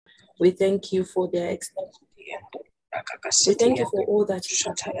We thank you for their extent. We thank you for all that you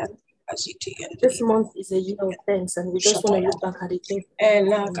have done. This month is a year of thanks, and we just want to look back at it. We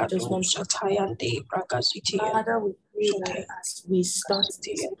just want to. Father, we pray that as we start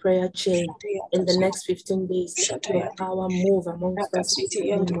this prayer chain in the next 15 days, let your power move amongst us in the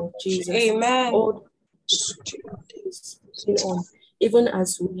name of Jesus. Amen. All on, even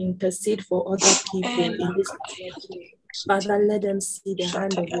as we intercede for other people in this prayer chain, Father, let them see the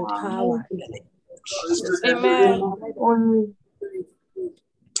hand of your power. Amen.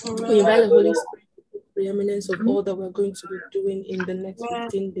 We invite the Holy Spirit to take preeminence of all that we're going to be doing in the next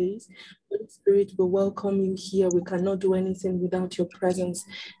 15 days. Holy Spirit, we welcome you here. We cannot do anything without your presence.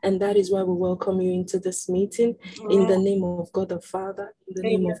 And that is why we welcome you into this meeting in the name of God the Father, in the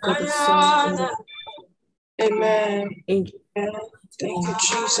name of God the Son. Amen. Thank you. Thank you,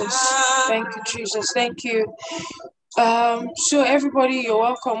 Jesus. Thank you, Jesus. Thank you. So everybody, you're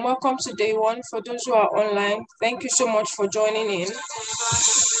welcome. Welcome to day one. For those who are online, thank you so much for joining in.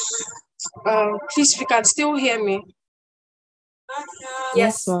 Please, if you can still hear me.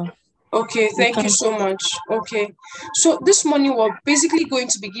 Yes, sir. Okay, thank you so much. Okay, so this morning we're basically going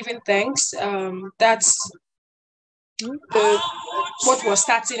to be giving thanks. That's what we're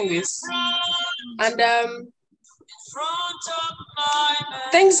starting with. And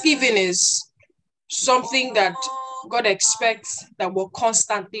Thanksgiving is something that God expects that we're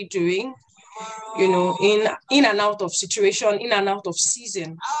constantly doing, you know, in and out of situation, in and out of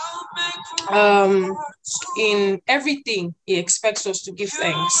season. In everything, He expects us to give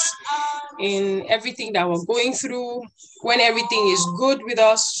thanks. In everything that we're going through, when everything is good with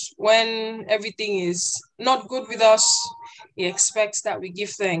us, when everything is not good with us, He expects that we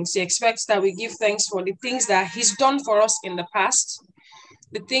give thanks. He expects that we give thanks for the things that He's done for us in the past,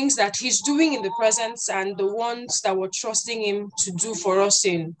 the things that He's doing in the present, and the ones that we're trusting Him to do for us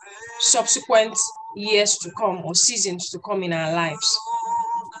in subsequent years to come or seasons to come in our lives.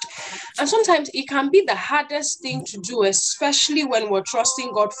 And sometimes it can be the hardest thing to do, especially when we're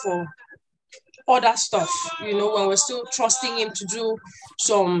trusting God for other stuff, you know, when we're still trusting Him to do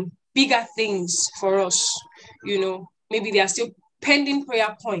some bigger things for us, you know, maybe they are still pending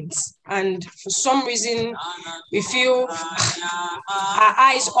prayer points, and for some reason we feel our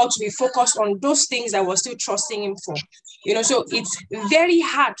eyes ought to be focused on those things that we're still trusting Him for, you know. So it's very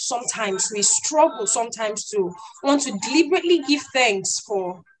hard sometimes. We struggle sometimes to want to deliberately give thanks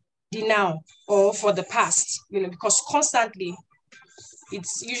for the now or for the past, you know, because constantly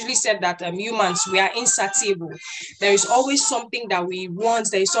it's usually said that humans, we are insatiable. There is always something that we want.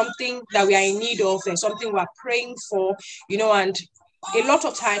 There is something that we are in need of. There's something we're praying for, you know, and a lot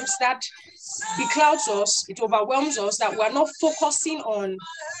of times that beclouds us, it overwhelms us, that we're not focusing on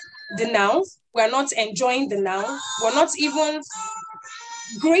the now. We're not enjoying the now. We're not even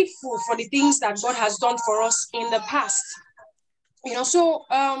grateful for the things that God has done for us in the past. You know, so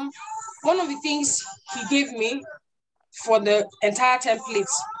one of the things He gave me for the entire template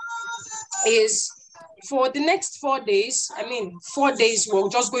is for the next 4 days. 4 days we're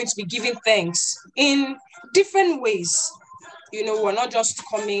just going to be giving thanks in different ways. You know, we're not just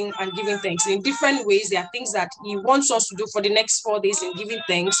coming and giving thanks in different ways. There are things that He wants us to do for the next 4 days in giving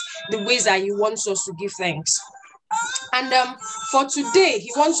thanks, the ways that He wants us to give thanks. And for today,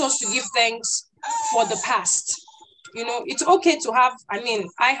 He wants us to give thanks for the past. You know, it's okay to have,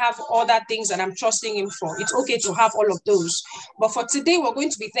 I have other things that I'm trusting Him for. It's okay to have all of those. But for today, we're going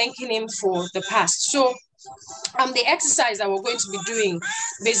to be thanking Him for the past. So the exercise that we're going to be doing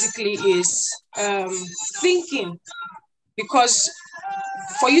basically is thinking, because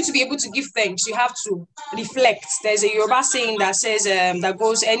for you to be able to give thanks, you have to reflect. There's a Yoruba saying that says, that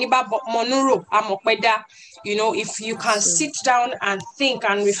goes, "Eniba monuro amokweda." You know, if you can sit down and think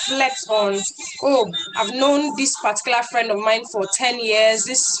and reflect on, oh, I've known this particular friend of mine for 10 years.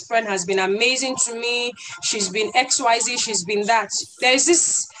 This friend has been amazing to me. She's been XYZ, she's been that. There's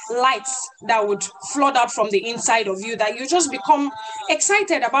this light that would flood out from the inside of you, that you just become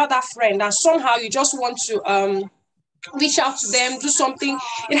excited about that friend, and somehow you just want to reach out to them, do something.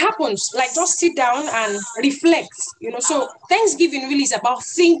 It happens. Like, just sit down and reflect, you know. So Thanksgiving really is about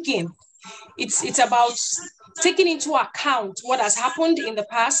thinking. It's about taking into account what has happened in the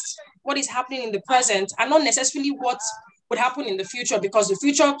past, what is happening in the present, and not necessarily what would happen in the future, because the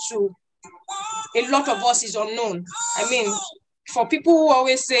future to a lot of us is unknown. For people who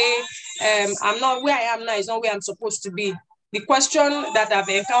always say, I'm not where I am now is not where I'm supposed to be, the question that I've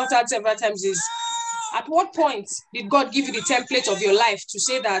encountered several times is, at what point did God give you the template of your life to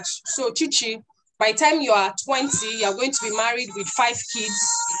say that, so Chichi, by the time you are 20, you're going to be married with 5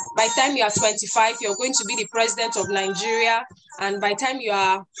 kids. By the time you are 25, you're going to be the president of Nigeria. and by the time you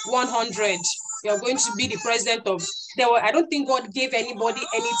are 100, you're going to be the president of. I don't think God gave anybody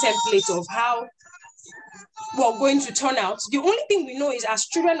any template of how we're going to turn out. The only thing we know is, as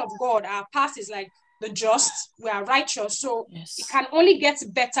children of God, our past is like the just, we are righteous. So it can only get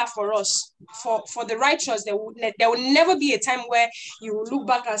better for us. For the righteous, there will never be a time where you will look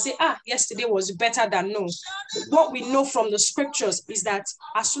back and say, yesterday was better than no. What we know from the scriptures is that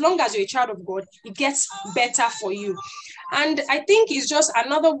as long as you're a child of God, it gets better for you. And I think it's just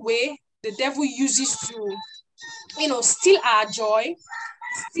another way the devil uses to, steal our joy,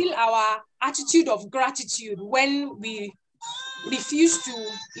 steal our attitude of gratitude when we refuse to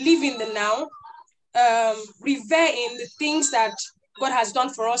live in the now, revere in the things that God has done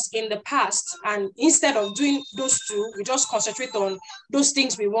for us in the past. And instead of doing those two, we just concentrate on those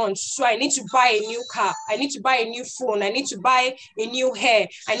things we want. So I need to buy a new car. I need to buy a new phone. I need to buy a new hair.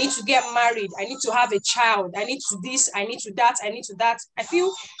 I need to get married. I need to have a child. I need to this. I need to that. I need to that. I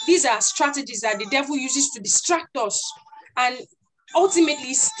feel these are strategies that the devil uses to distract us and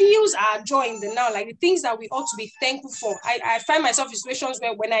ultimately steals our joy in the now, like the things that we ought to be thankful for. I find myself in situations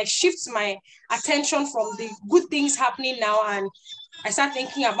where when I shift my attention from the good things happening now and I start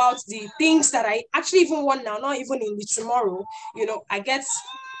thinking about the things that I actually even want now, not even in the tomorrow, I get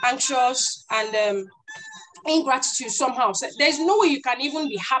anxious and ingratitude somehow. So there's no way you can even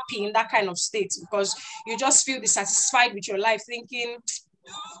be happy in that kind of state, because you just feel dissatisfied with your life, thinking,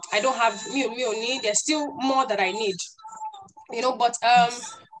 I don't have me need, there's still more that I need. But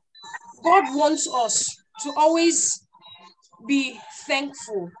God wants us to always be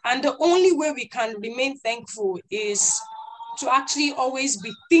thankful. And the only way we can remain thankful is to actually always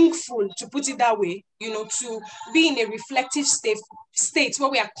be thankful, to put it that way, to be in a reflective state where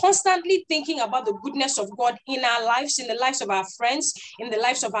we are constantly thinking about the goodness of God in our lives, in the lives of our friends, in the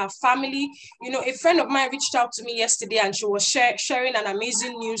lives of our family. A friend of mine reached out to me yesterday and she was sharing an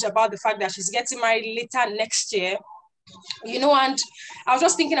amazing news about the fact that she's getting married later next year. And I was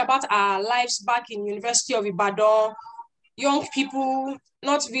just thinking about our lives back in University of Ibadan, young people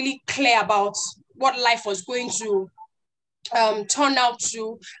not really clear about what life was going to turn out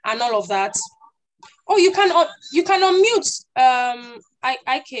to and all of that. Oh, you can unmute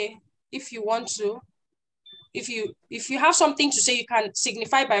IK if you want to. If you have something to say, you can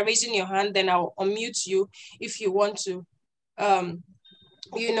signify by raising your hand, then I'll unmute you if you want to.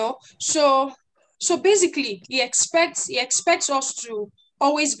 So basically, he expects us to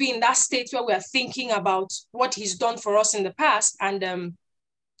always be in that state where we are thinking about what he's done for us in the past, and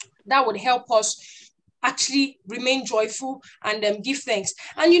that would help us actually remain joyful and give thanks.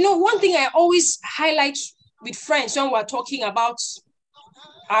 And one thing I always highlight with friends when we're talking about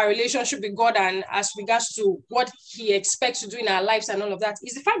our relationship with God and as regards to what he expects to do in our lives and all of that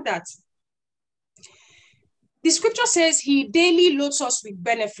is the fact that the scripture says he daily loads us with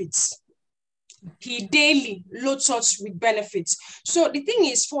benefits. He daily loads us with benefits. So the thing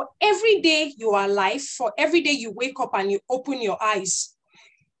is, for every day you are alive, for every day you wake up and you open your eyes,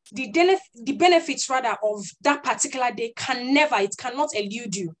 the benefits rather of that particular day cannot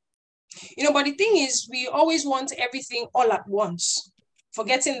elude you. But the thing is, we always want everything all at once,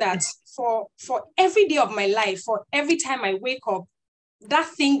 forgetting that for every day of my life, for every time I wake up, that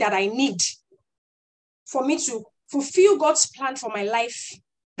thing that I need for me to fulfill God's plan for my life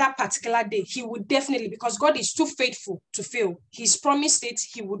that particular day, he would definitely, because God is too faithful to fail. He's promised it,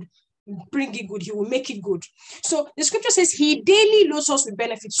 he would bring it good, he will make it good. So the scripture says he daily loads us with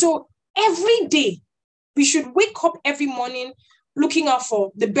benefits. So every day we should wake up every morning looking out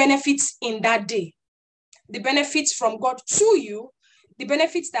for the benefits in that day, the benefits from God to you, the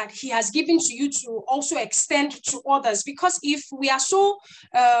benefits that he has given to you to also extend to others. Because if we are so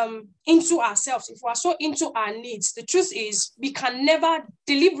into ourselves, if we are so into our needs, the truth is we can never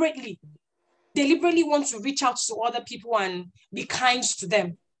deliberately want to reach out to other people and be kind to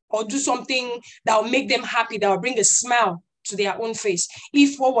them or do something that will make them happy, that will bring a smile to their own face,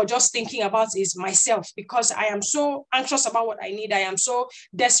 if what we're just thinking about is myself, because I am so anxious about what I need, I am so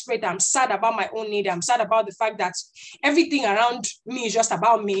desperate, I'm sad about my own need, I'm sad about the fact that everything around me is just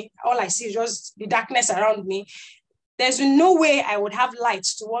about me, all I see is just the darkness around me. There's no way I would have light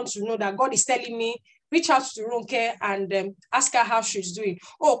to want to know that God is telling me, reach out to Ronke and ask her how she's doing.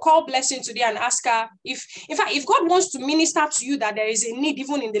 Or call Blessing today and ask her if God wants to minister to you that there is a need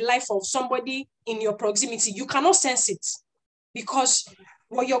even in the life of somebody in your proximity, you cannot sense it. Because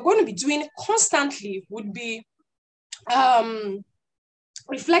what you're going to be doing constantly would be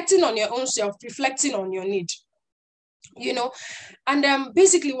reflecting on your own self, reflecting on your need, And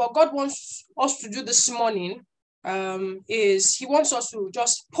basically what God wants us to do this morning is he wants us to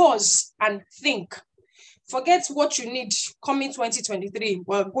just pause and think Forget what you need coming 2023.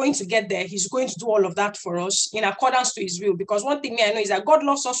 We're going to get there. He's going to do all of that for us in accordance to his will. Because one thing I know is that God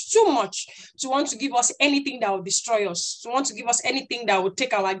loves us too much to want to give us anything that will destroy us, to want to give us anything that will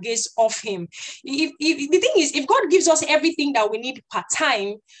take our gaze off him. If the thing is, if God gives us everything that we need per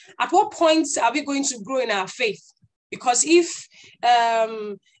time, at what point are we going to grow in our faith? Because if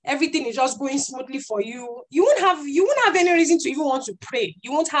everything is just going smoothly for you, you won't have any reason to even want to pray. We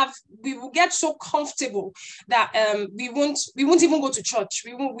will get so comfortable that we won't even go to church.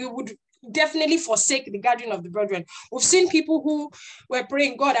 We would definitely forsake the gathering of the brethren. We've seen people who were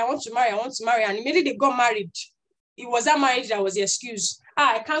praying, God, I want to marry, and immediately they got married. It was that marriage that was the excuse.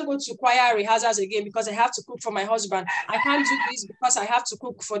 I can't go to choir rehearsals again because I have to cook for my husband. I can't do this because I have to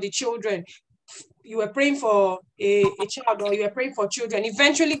cook for the children. You were praying for a child, or you were praying for children.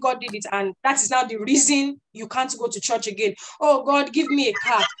 Eventually, God did it, and that is now the reason you can't go to church again. Oh, God, give me a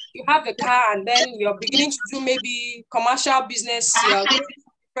car. You have a car, and then you're beginning to do maybe commercial business. You're going to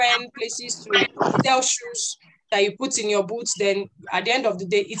different places to sell shoes that you put in your boots. Then at the end of the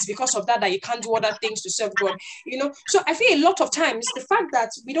day, it's because of that you can't do other things to serve God. So I feel a lot of times the fact that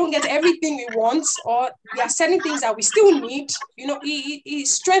we don't get everything we want, or there are certain things that we still need, it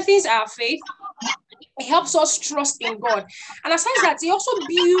strengthens our faith. It helps us trust in God. And aside that, it also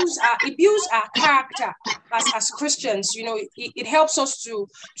builds our character as Christians. It helps us to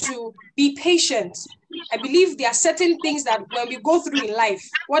be patient. I believe there are certain things that when we go through in life,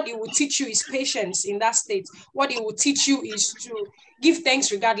 what it will teach you is patience in that state. What it will teach you is to give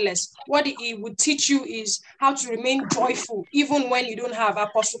thanks regardless. What it would teach you is how to remain joyful, even when you don't have.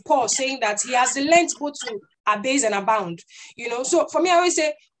 Apostle Paul saying that he has the length both to abase and abound. So for me, I always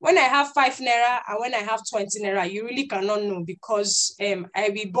say, when I have 5 naira and when I have 20 naira, you really cannot know, because I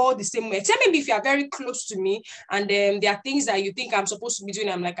will bowl the same way. Except maybe if you are very close to me and there are things that you think I'm supposed to be doing,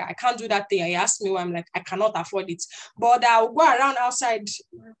 I'm like, I can't do that thing. I ask me why, I'm like, I cannot afford it. But I'll go around outside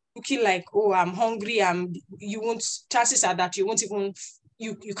looking like, oh, I'm hungry. Chances are that you won't even,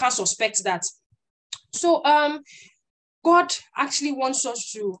 you can't suspect that. So God actually wants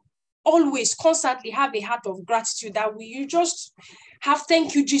us to always constantly have a heart of gratitude, that you just have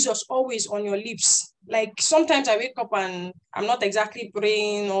thank you, Jesus, always on your lips. Like sometimes I wake up and I'm not exactly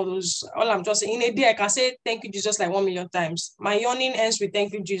praying all I'm just saying. In a day, I can say thank you, Jesus, like 1 million times. My yawning ends with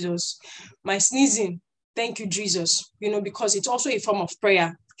thank you, Jesus. My sneezing, thank you, Jesus, because it's also a form of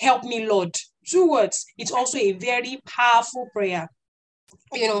prayer. Help me, Lord. 2 words. It's also a very powerful prayer.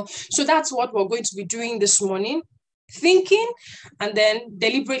 So that's what we're going to be doing this morning. Thinking and then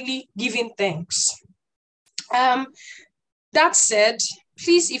deliberately giving thanks. That said,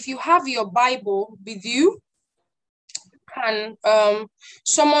 please, if you have your Bible with you, can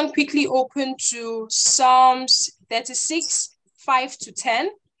someone quickly open to Psalms 36, 5-10?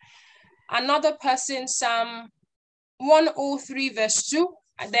 Another person, Psalm 103, verse 2.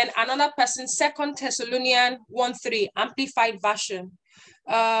 And then another person, 2 Thessalonians 1:3, Amplified Version.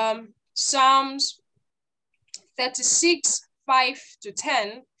 Psalms 36,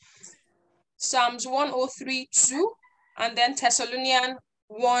 5-10, Psalms 103, 2, and then Thessalonians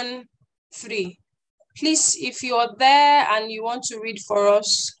 1:3. Please, if you're there and you want to read for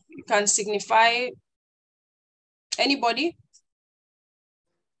us, you can signify. Anybody?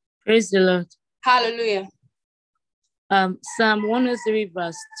 Praise the Lord. Hallelujah. Psalm 103,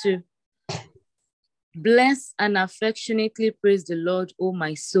 verse 2. Bless and affectionately praise the Lord, O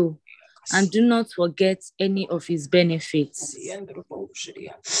my soul, and do not forget any of his benefits.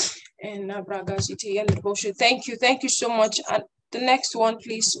 Thank you so much. And the next one,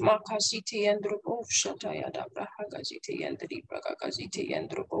 please.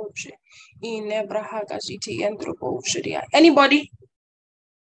 Anybody?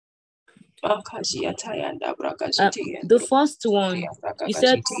 The first one, you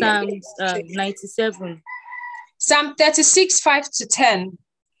said Psalms 97. Psalm 36, 5-10.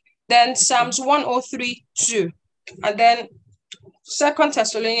 Then Psalms 103, 2. And then 2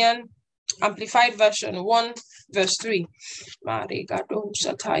 Thessalonians Amplified Version 1, verse 3. Psalm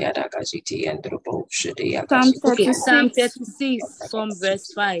 36 from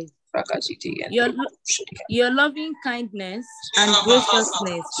verse 5. Your loving kindness and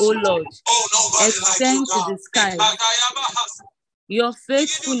graciousness, O Lord, extend to the sky. Your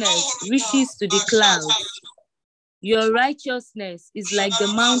faithfulness reaches to the clouds. Your righteousness is like the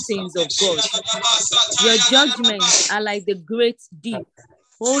mountains of God. Your judgments are like the great deep.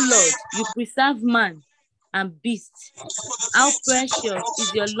 O Lord, you preserve man and beast. How precious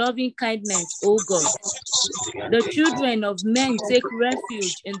is your loving kindness, O God. The children of men take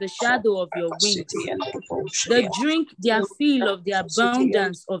refuge in the shadow of your wings. They drink their fill of the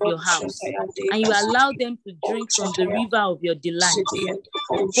abundance of your house, and you allow them to drink from the river of your delight.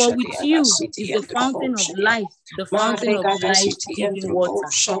 For with you is the fountain of life, the fountain of life-giving water.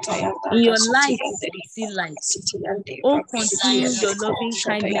 In your light we see light. Oh, continue your loving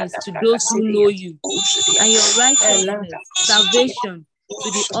kindness to those who know you, and your righteousness, salvation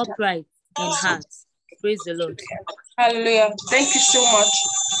to the upright in heart. Praise the Lord. Hallelujah. Thank you so much.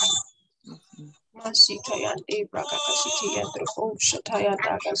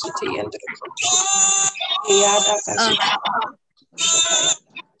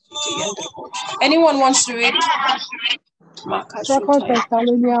 Anyone wants to read? 2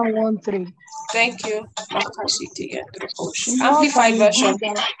 Thessalonians 1:3. Thank you. Amplified version.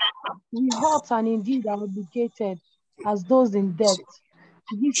 We ought and indeed are obligated as those in debt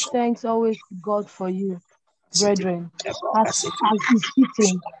to give thanks always to God for you, brethren, as is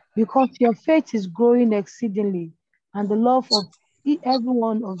fitting, because your faith is growing exceedingly, and the love of every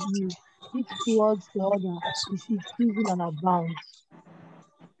one of you, each towards the other, is increasing and abounds.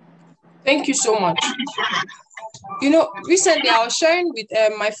 Thank you so much. You know, recently I was sharing with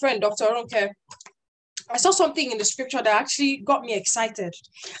my friend, Dr. Ronke. I saw something in the scripture that actually got me excited.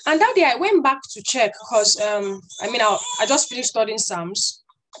 And that day I went back to check because, I just finished studying Psalms.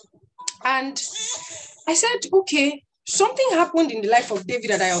 And I said, okay, something happened in the life of David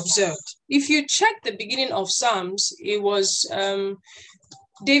that I observed. If you check the beginning of Psalms, it was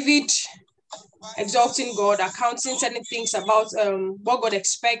David exalting God, accounting certain things about what God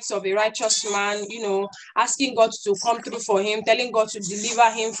expects of a righteous man, you know, asking God to come through for him, telling God to deliver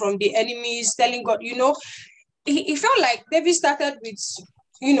him from the enemies, telling God, you know, he felt like David started with,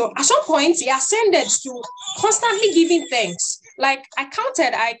 you know, at some point he ascended to constantly giving thanks. Like I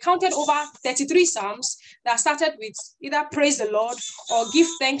counted over 33 Psalms that started with either praise the Lord or give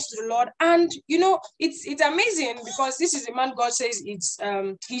thanks to the Lord. And you know, it's amazing because this is a man God says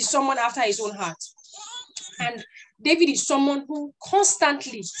he's someone after his own heart. And David is someone who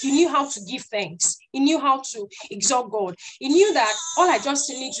constantly, he knew how to give thanks. He knew how to exalt God. He knew that all I just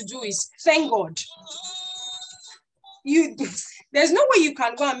need to do is thank God. There's no way you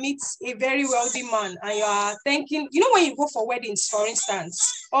can go and meet a very wealthy man and you are thanking, you know, when you go for weddings, for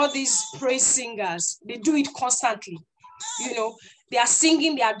instance, all these praise singers, they do it constantly. You know, they are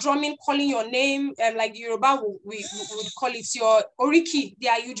singing, they are drumming, calling your name, like Yoruba we would call it your oriki. They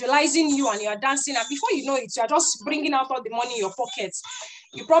are utilizing you and you are dancing, and before you know it, you are just bringing out all the money in your pockets.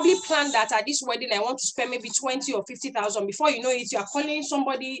 You probably planned that at this wedding, I want to spend maybe 20 or 50,000. Before you know it, you are calling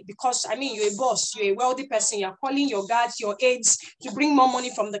somebody because, I mean, you're a boss, you're a wealthy person. You're calling your guards, your aides to bring more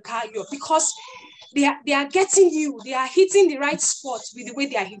money from the car because they are getting you. They are hitting the right spot with the way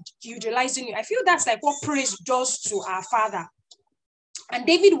they are utilizing you. I feel that's like what praise does to our Father. And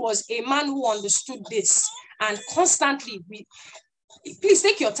David was a man who understood this and constantly, please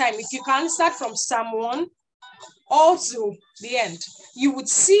take your time. If you can start from Psalm 1 all to the end, you would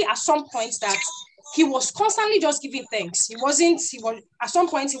see at some point that he was constantly just giving thanks. At some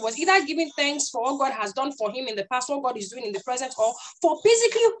point, he was either giving thanks for what God has done for him in the past, what God is doing in the present, or for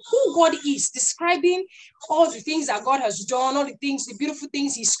basically who God is, describing all the things that God has done, all the things, the beautiful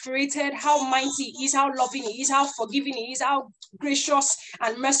things he's created, how mighty he is, how loving he is, how forgiving he is, how gracious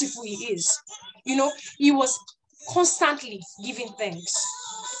and merciful he is. You know, he was constantly giving thanks.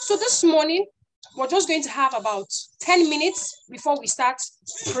 So this morning, we're just going to have about 10 minutes before we start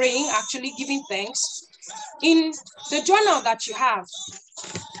praying, actually giving thanks. In the journal that you have,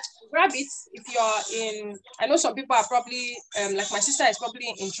 grab it if you're in, I know some people are probably, like my sister is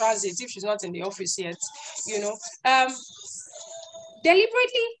probably in transit if she's not in the office yet, you know.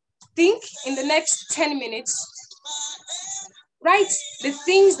 Deliberately think in the next 10 minutes, write the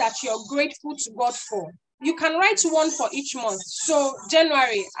things that you're grateful to God for. You can write one for each month. So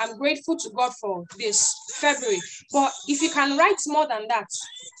January, I'm grateful to God for this. February. But if you can write more than that,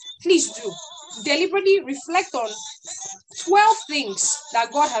 please do. Deliberately reflect on 12 things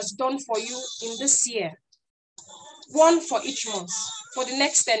that God has done for you in this year. One for each month for the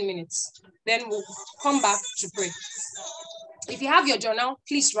next 10 minutes. Then we'll come back to pray. If you have your journal,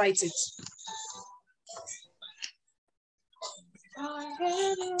 please write it.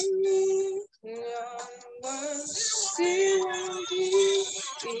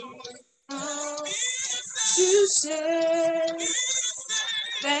 To say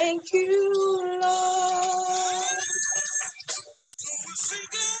thank you, Lord.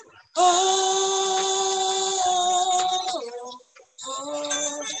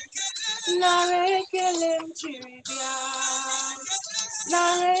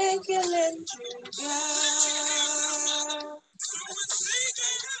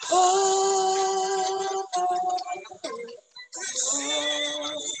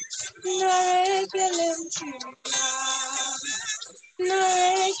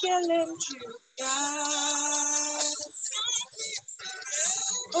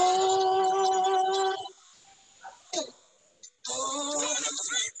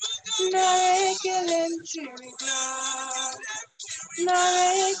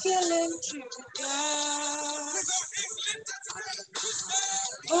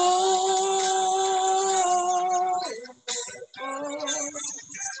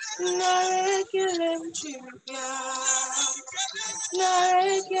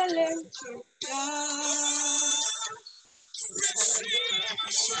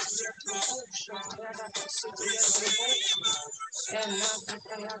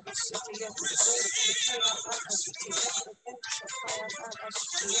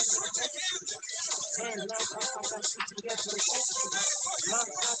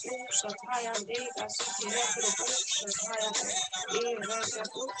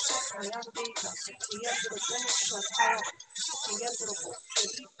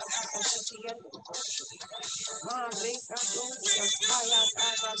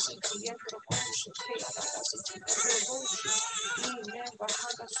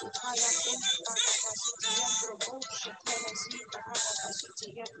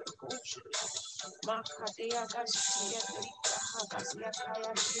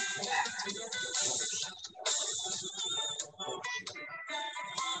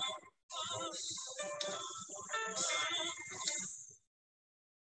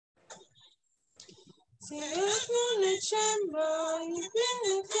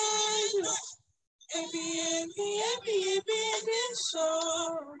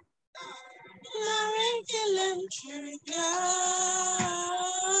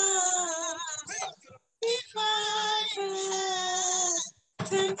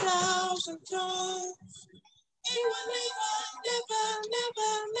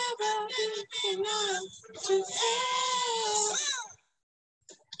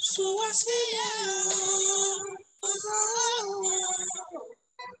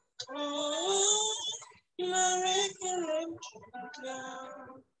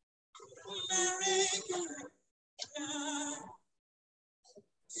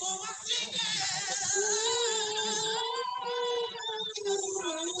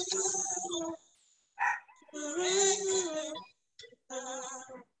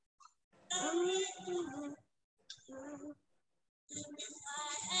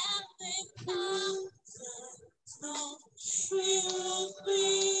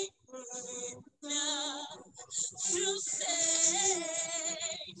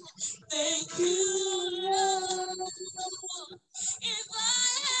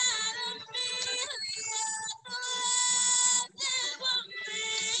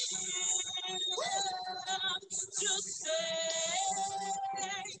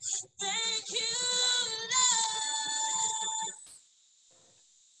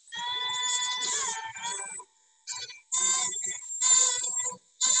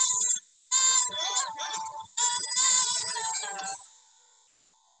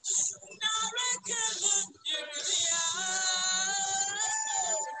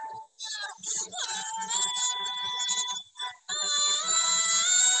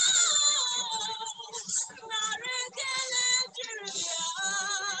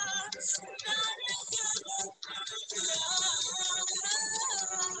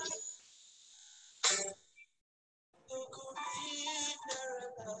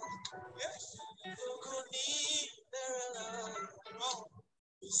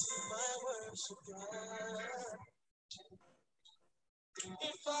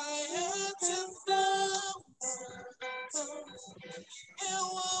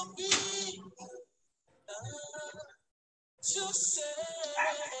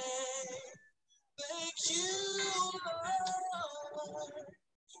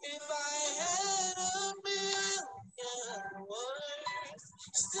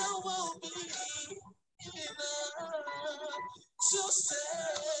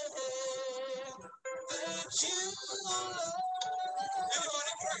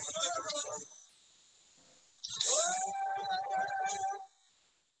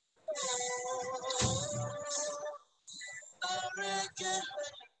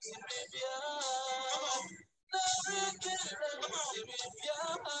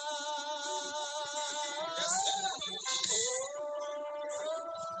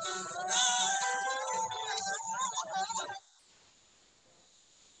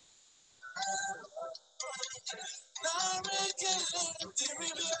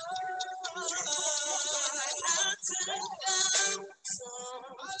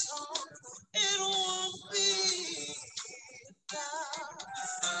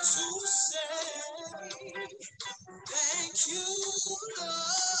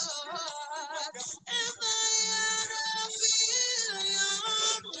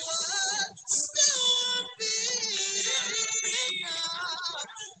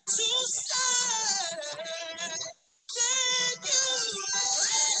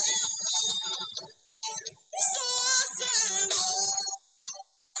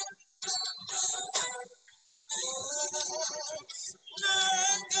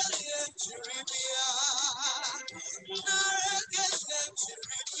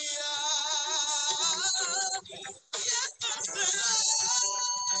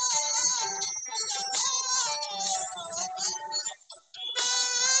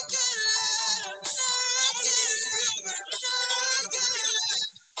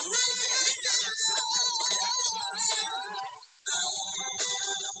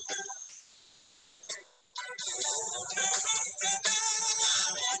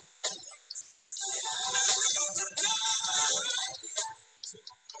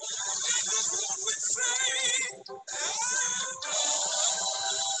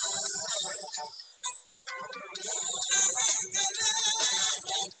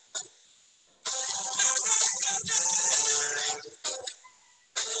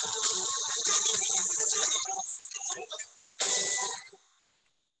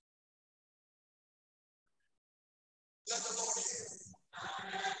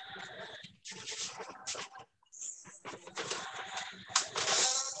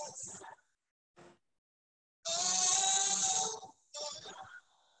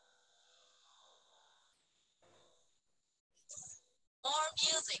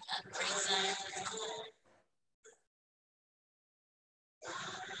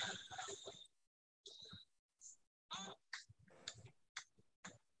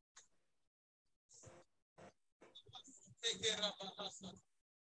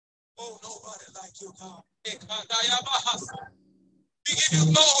 Oh, nobody like you, God. We give you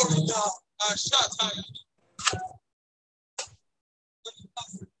glory, God. Bless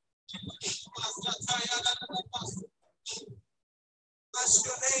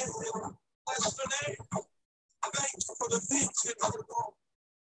your name, Lord. Bless your name. Thank you for the things you do, Lord.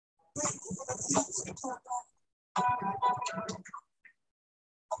 Thank you for the things you do, Lord.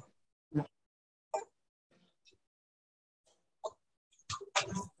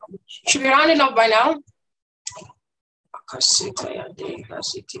 Should be rounding up by now.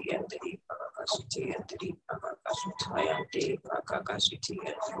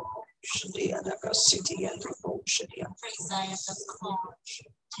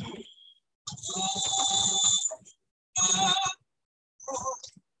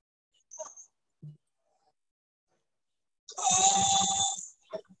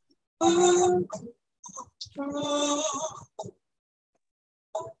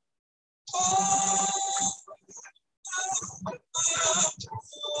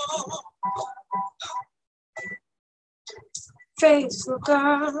 Faithful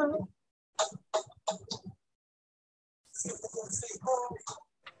God.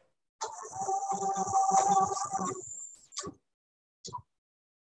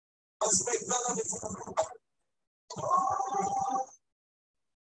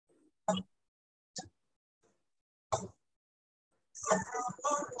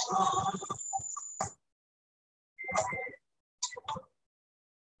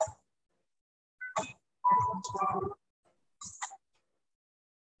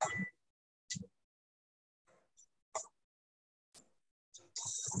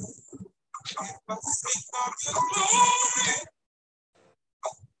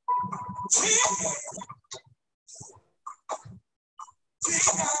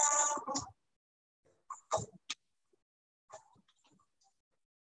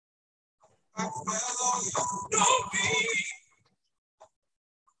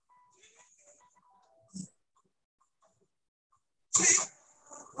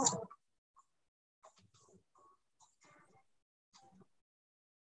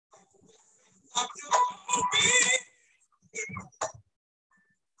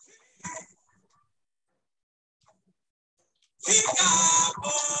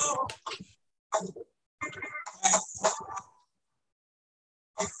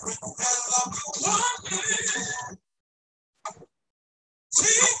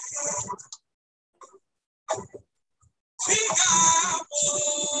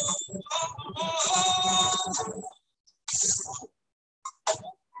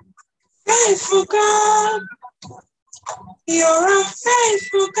 Faithful God, you're a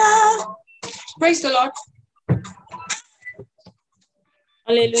faithful God. Praise the Lord.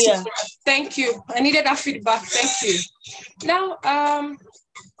 Hallelujah. Thank you. I needed that feedback. Thank you. Now, I'm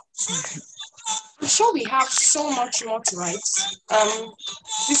sure we have so much more to write.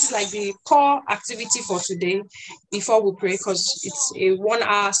 This is like the core activity for today before we pray, because it's a 1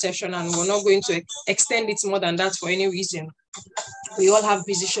 hour session and we're not going to extend it more than that for any reason. We all have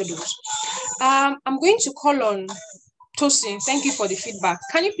busy schedules. I'm going to call on Tosin. Thank you for the feedback.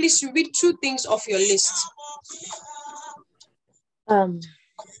 Can you please read 2 things off your list?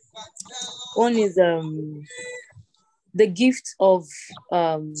 One is the gift of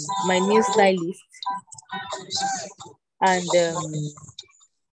my new stylist, and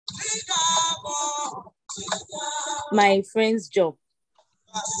my friend's job.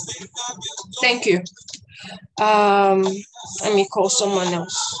 Thank you. Let me call someone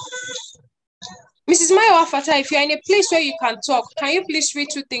else. Mrs. Mayo Afata, if you're in a place where you can talk, can you please read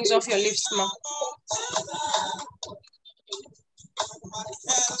 2 things off your list, ma'am?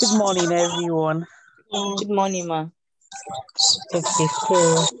 Good morning, everyone. Good morning, ma. Okay,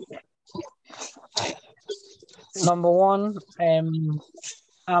 so number 1,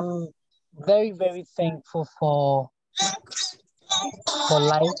 I'm very, very thankful for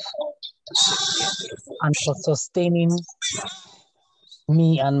life and for sustaining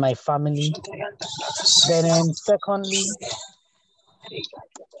me and my family. Then, secondly,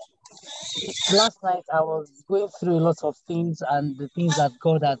 last night I was going through a lot of things and the things that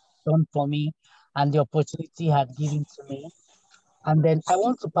God had done for me and the opportunity had given to me. And then I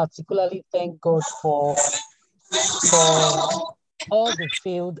want to particularly thank God for all the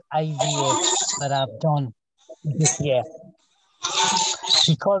failed IVF that I've done this year.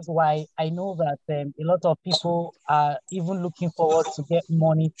 Because why? I know that a lot of people are even looking forward to get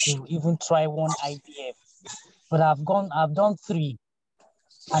money to even try one IVF. But I've done 3.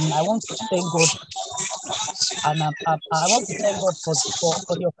 And I want to thank God And I want to thank God for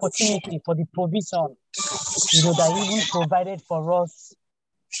the opportunity, for the provision, that He even provided for us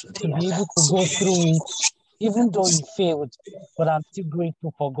to be able to go through it, even though He failed. But I'm still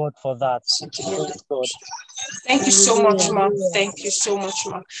grateful for God for that. Praise God. Thank you so much, Ma. Thank you so much,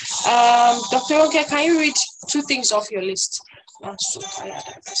 Ma. Dr. Ronke, can you read 2 things off your list?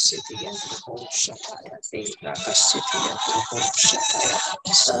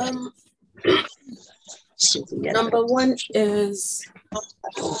 Number 1 is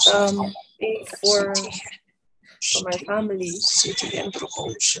for my family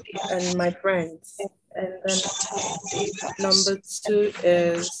and my friends. And then number 2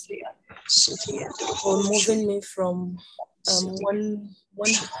 is for moving me from one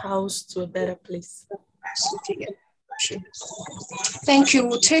house to a better place. Thank you.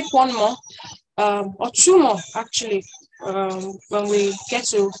 We'll take one more, or 2 more actually. When we get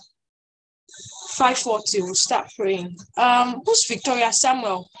to 5:40, we'll start praying. Who's Victoria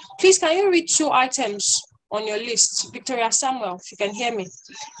Samuel? Please, can you read 2 items on your list? Victoria Samuel, if you can hear me.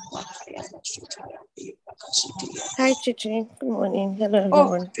 Hi, Chichi. Good morning. Hello,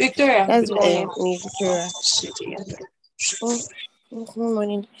 everyone. Oh, Victoria. That's Good morning. me, Victoria. Good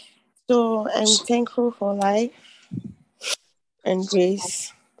morning. So I'm thankful for life and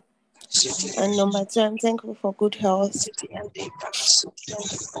grace. And number 2, I'm thankful for good health.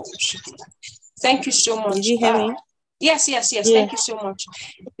 Thank you so much. Did you hear me? Yes. Yeah. Thank you so much.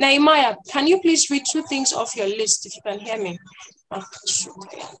 Nehemiah, can you please read 2 things off your list if you can hear me?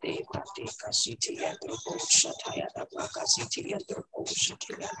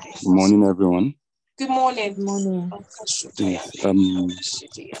 Good morning, everyone. Good morning. Good morning.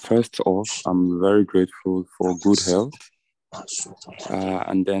 First off, I'm very grateful for good health.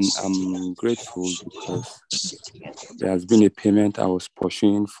 And then I'm grateful because there has been a payment I was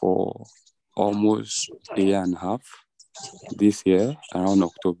pursuing for almost a year and a half. This year, around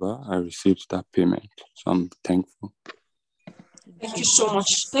October, I received that payment. So I'm thankful. Thank you so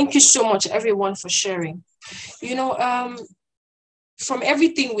much. Thank you so much, everyone, for sharing. From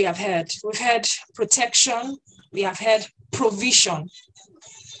everything we have heard, we've heard protection, we have heard provision.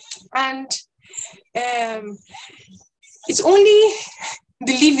 And it's only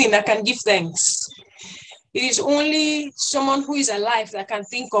the living that can give thanks. It is only someone who is alive that can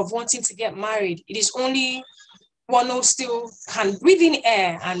think of wanting to get married. It is only one who still can breathe in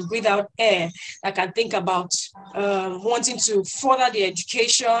air and breathe out air that can think about wanting to further their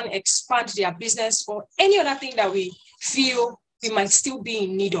education, expand their business, or any other thing that we feel we might still be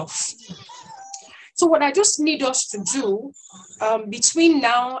in need of. So what I just need us to do between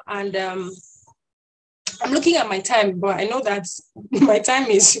now and I'm looking at my time, but I know that my time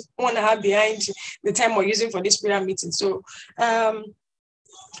is 1.5 behind the time we're using for this prayer meeting. So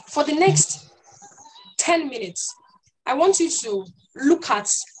for the next 10 minutes, I want you to look at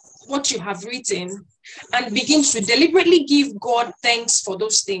what you have written and begin to deliberately give God thanks for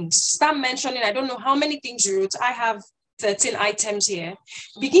those things. Start mentioning, I don't know how many things you wrote. I have 13 items here.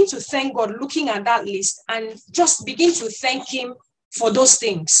 Begin to thank God looking at that list and just begin to thank Him for those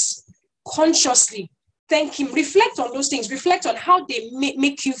things consciously. Thank Him. Reflect on those things. Reflect on how they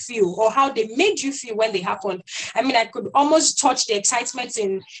make you feel or how they made you feel when they happened. I mean, I could almost touch the excitement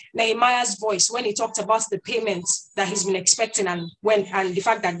in Nehemiah's voice when he talked about the payments that he's been expecting and the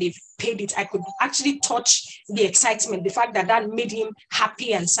fact that they've paid it. I could actually touch the excitement, the fact that made him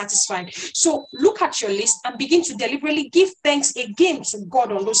happy and satisfied. So look at your list and begin to deliberately give thanks again to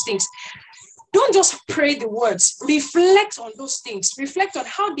God on those things. Don't just pray the words. Reflect on those things. Reflect on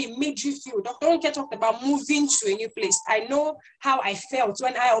how they made you feel. Dr. Ronke talked about moving to a new place. I know how I felt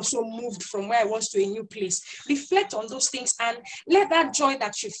when I also moved from where I was to a new place. Reflect on those things and let that joy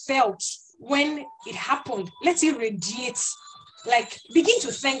that you felt when it happened, let it radiate. Like, begin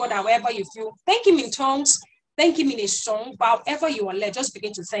to thank God however you feel. Thank Him in tongues. Thank Him in a song. But however you are led, just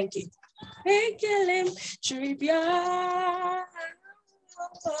begin to thank Him.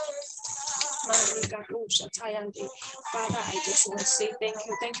 Father, I just want to say thank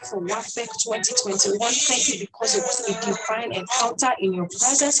you. Thank you for WAFEC 2021. Thank you because it was a divine encounter in your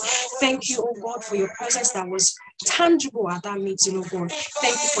presence. Thank you, oh God, for your presence that was tangible at that meeting, oh God.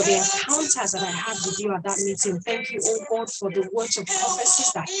 Thank you for the encounters that I had with you at that meeting. Thank you, oh God, for the words of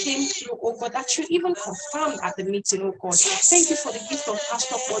prophecies that came through, oh God, that you even confirmed at the meeting, oh God. Thank you for the gift of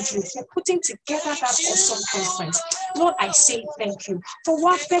Pastor Audrey for putting together that awesome conference. Lord, I say thank you. For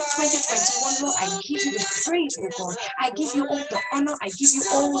WAFEC 2021, Lord, I give you the praise, oh God. I give you all the honor. I give you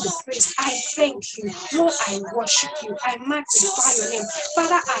all the praise. I thank you. Lord, I worship you. I magnify your name.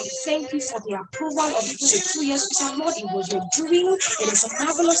 Father, I thank you for the approval of even the 2 years. Lord, it was your doing. It is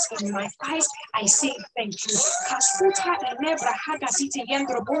marvelous in my eyes. I say thank you. Kasuta inebra haga siti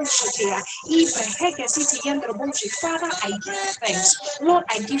yendro bolshitea. Ibre hege siti yendro bolshit. Father, I give you thanks. Lord,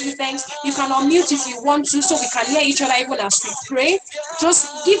 I give you thanks. You can unmute if you want to, so we can hear each other even as we pray.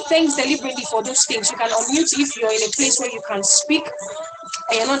 Just give thanks deliberately for those things. You can unmute if you're in a place where you can speak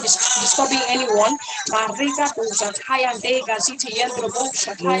and you're not disturbing anyone.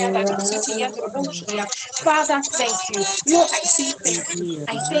 Father, thank you. Lord, I say thank you.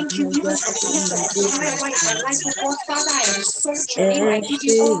 I thank you even for the gift of forever in my life, oh God. Father, I exalt your name. I give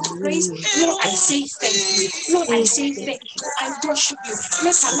you all the praise. Lord, I say thank you. Lord, I say thank you. I worship you.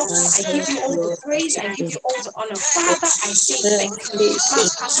 Yes, I give you all the praise. I give you all the honor. Father, I say thank you.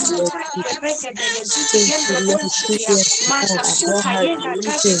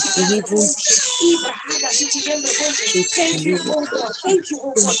 Thank you, oh God. Thank you,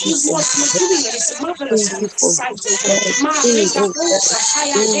 oh God. You what you're doing is marvelous in sight, oh God.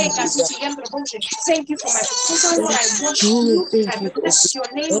 Thank you for my proposal, Lord. I worship you. I bless your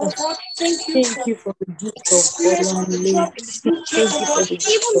name, oh God. Thank you for the gift of experience of the job in the UK, oh God.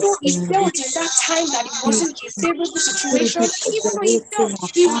 Even though it felt in that time that it wasn't a favorable situation, even though it felt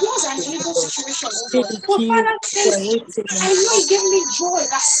it was an evil situation, oh God. But Father, thank you. I know it gave me joy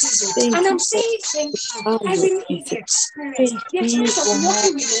that season. And I'm saying thank you. I remember the experience of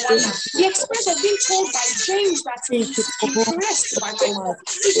walking with Rwanda, the experience of being told by James that he is impressed by my work.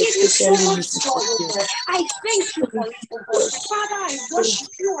 It gave me so much joy, oh God. I thank you for it, oh God. Father, I worship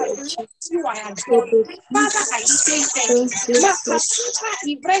you, I bless you, I adore you. Father, I say thank you. Makasuta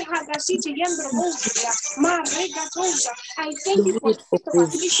Ibreha Gasiti Yembrosia, Maregatosa. I thank you for the gift of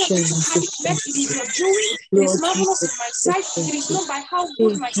affliction which you have met. It is your doing. It is marvelous in my sight. It is not by how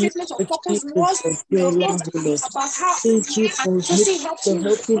good my statement of purpose was. It was not about how Josie helped me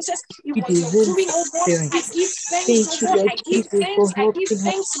with the process. It was your doing, oh God. I give thanks, oh God. I give thanks. I give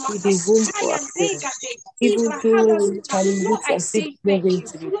thanks. Makasuta Yandegate. Lord, I say thank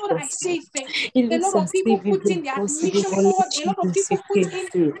you. Lord, I say thank you. A lot of people put in their admission forward. A lot of people put in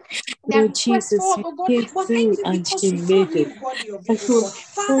their request forward, oh God. But thank you because you found me worthy of it, oh God.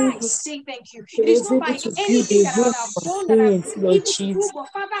 Father, I say thank you. It is not by anything that I would have done that I've been able to do, but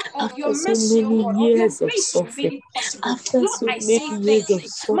Father, of your mercy, oh God, of your grace, you made it possible. Lord, I say thank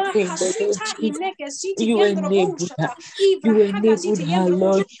you.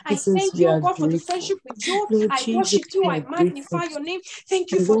 I thank you, oh God, for the friendship with Job. I worship you. I magnify your name.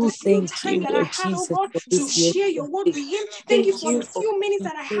 Thank you for the few time that I had, oh God, to share your word with him. Thank you for the few minutes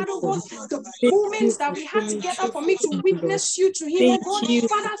that I had, oh God, the moments that we had together for me to witness you to him, oh God.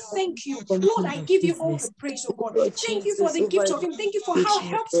 Father, thank you. Lord, I give you all the praise, oh God. Thank you for the gift of him. Thank you for how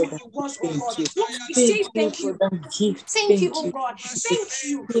helpful he was, oh God. Lord, I say thank you. Thank you, oh God. Thank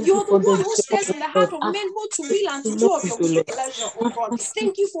you. You're the one who stirs in the heart of men both to will and to do of your good pleasure, oh God.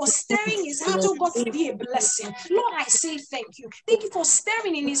 Thank you for stirring his heart, oh God, to be a blessing. Lord, I say thank you. Thank you for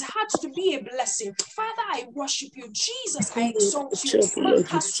stirring in his heart to be a blessing. Father, I worship you. Jesus, I exalt you.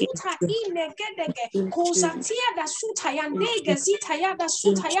 Makasuta inegedege kozatia da sutayandega zitayada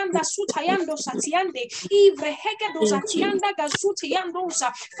sutayanda sutayando satiande ivrehege dozatianda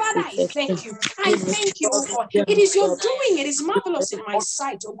gazutiandosa. Father, I thank you. I thank you, oh God. It is your doing. It is marvelous in my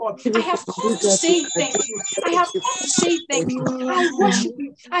sight, oh God. I have come to say thank you. I have come to say thank you. I worship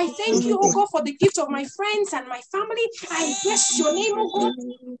you. I thank you, oh God, for the gift of my friends and my family. I bless your name, oh God.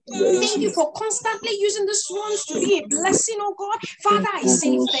 Thank you for constantly using these ones to be a blessing, oh God. Father, I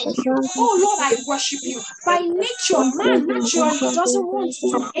say thank you. Oh Lord, I worship you. By nature, man naturally doesn't want to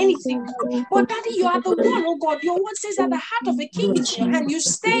do anything good. But Daddy, you are the one, oh God. Your word says that the heart of a king is in your hand. You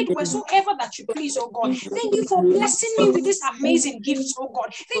stayed wheresoever that you please, oh God. Thank you for blessing me with this amazing gift, oh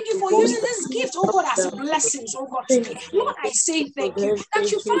God. Thank you for using this gift, oh God, as blessings, oh God, to me. Lord, I say thank you that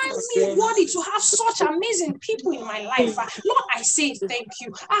you find me worthy to have such amazing people in my life. Lord, I say thank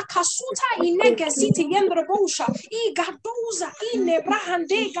you. Akasuta inegaziti yendrobosha. Igadoza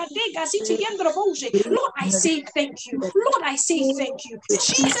inebrahandega degaziti yendroboshe. Lord, I say thank you. Lord, I say thank you.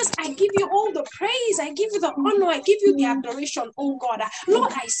 Jesus, I give you all the praise. I give you the honor. I give you the adoration, oh God.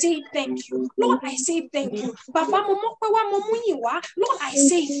 Lord, I say thank you. thank you. Lord, I say thank you. Lord, I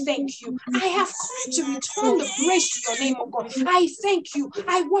say thank you. I have come to return the praise to your name, oh God. I thank you.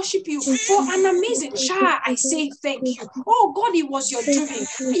 I worship you for an amazing child. I say thank you. Oh God, it was your doing.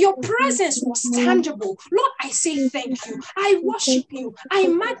 Your presence was tangible. Lord, I say thank you. I worship you. I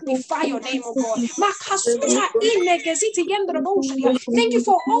magnify your name, oh God. Thank you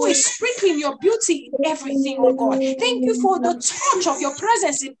for always sprinkling your beauty in everything, oh God. Thank you for the touch of your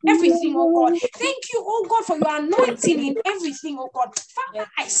presence in everything, oh God. Thank you, oh God, for your anointing in everything, oh God. Father,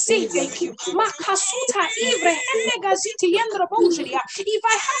 I say thank you. If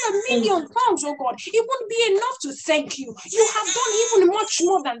I had 1,000,000 pounds, oh God, it wouldn't be enough to thank you. You have done even much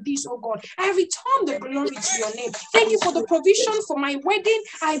more than this, oh God. I return the glory to your name. Thank you for the provision for my wedding.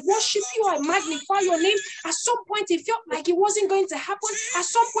 I worship you. I magnify your name. At some point, it felt like it wasn't going to happen. At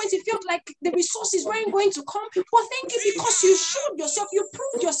some point, it felt like the resources weren't going to come. But thank you because you showed yourself, you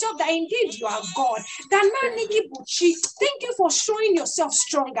proved yourself that indeed you are God. Thank you for showing yourself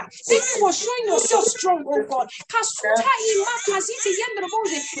stronger. Thank you for showing yourself strong, oh God.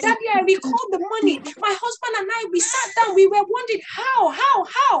 That day I recalled the money. My husband and I, we sat down, we were wondering how?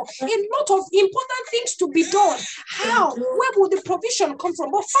 A lot of important things to be done. How? Where will the provision come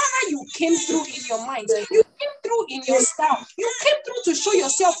from? But Father, you came through in your mind. You came through in your style. You came through to show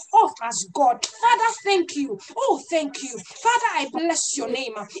yourself off as God. Father, thank you. Oh, thank you. Father, I bless your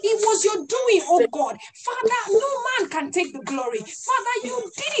name. It was your doing, oh God. Father, no man can take the glory. Father,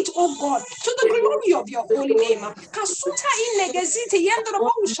 you did it, oh God, to the glory of your holy name. Kasuta inegezite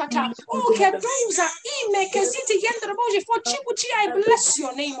yendroboshata. Oh, keduza imekezite yendroboje. For Chibuchi, I bless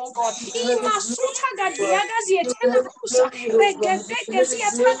your name, oh God. Imasuta gadiagazi etenakusa. Regedegezi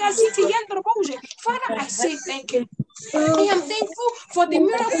etagazite yendroboje. Father, I say thank you. I am thankful for the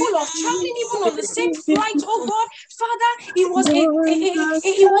miracle of traveling even on the same flight, oh God. Father, it was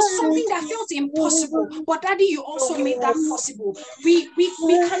something that felt impossible, but Daddy, you also made that possible. We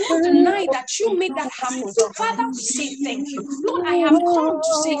cannot deny that you made that happen. Father, we say thank you. Lord, I have come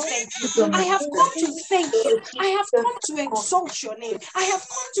to say thank you. I have come to thank you. I have come to exalt your name. I have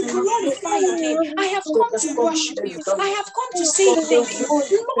come to glorify your name. I have come to worship you. I have come to say thank you.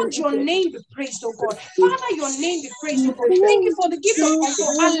 Lord, your name be praised, oh God. Father, your name be praised, oh God. Thank you for the gift of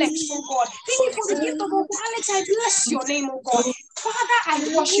Uncle Alex, oh God. Thank you for the gift of Uncle Alex. I bless your name, oh God. Father, I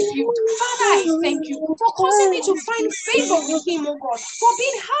worship you. Father, I thank you for causing me to find favor with him, oh God, for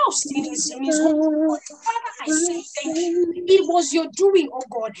being housed in his home. Father, I say thank you. It was your doing, oh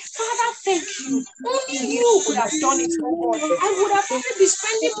God. Father, thank you. Only you could have done it, oh God. I would have probably been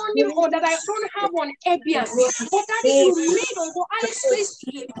spending money or that I don't have on Airbnb. But Daddy, you made Uncle Alex place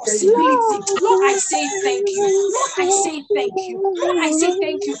a possibility. Lord, I say thank you. Lord, I say thank you. Lord, I say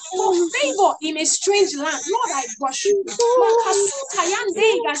thank you for favor in a strange land. Lord, I worship you.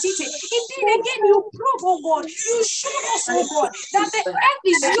 Indeed, again, you prove, oh God, you showed us, oh God, that the earth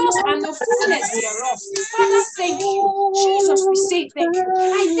is yours and the fullness thereof. Father, thank you. Jesus, we say thank you. I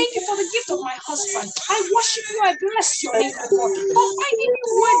thank you for the gift of my husband. I worship you. I bless your name, oh God, for finding me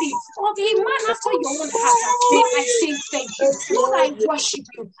worthy of a man after your own heart. Lord, I say thank you. Lord, I worship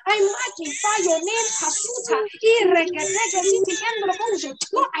you. I magnify your name.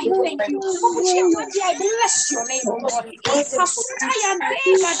 Lord, I thank you. I bless your name, oh God.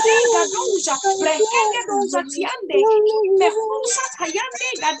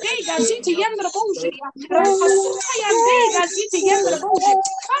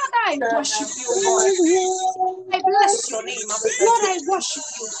 Father, I worship you, God. I bless your name. Lord, I worship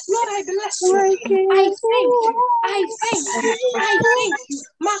you. Lord, I bless your name. I thank you. I thank you. I thank you.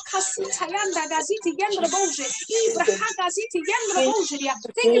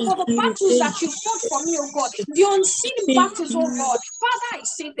 Thank you for the battles that you fought for me, oh God. The unseen battles, oh God. Father, I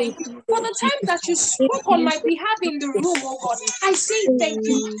say thank you. For the times that you spoke on my behalf in the room, oh God, I say thank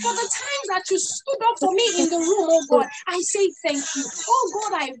you. For the times that you stood up for me in the room, oh God, I say thank you. Oh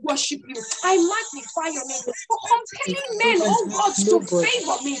God, I worship you. I magnify your name. For compelling men, oh God, to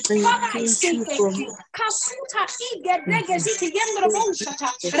favor me. Father, I say thank you. Kasuta igedegeziti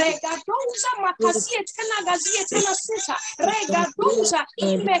yendroboshata. Regadoza makasie tena gazie tena suta. Regadoza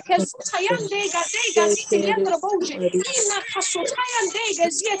imekezuta yandega dega ziti yendroboje. Ina kasuta yandega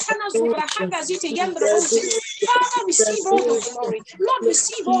zie tena zubra haga ziti yendroboje. Father, receive all the glory. Lord,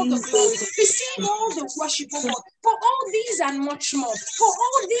 receive all the glory. Receive all the worship, oh God. For all these and much more. For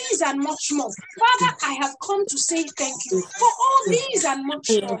all these and much more. Father, I have come to say thank you. For all these and much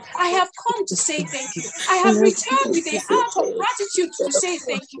more, I have come to say thank you. I have returned with a heart of gratitude to say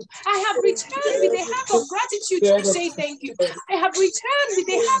thank you. I have returned with a heart of gratitude to say thank you. I have returned with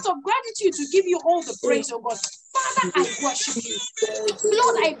a heart of gratitude to give you all the praise, oh God. Father, I worship you.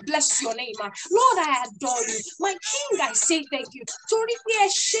 Lord, I bless your name. Lord, I adore you. My King, I say thank you.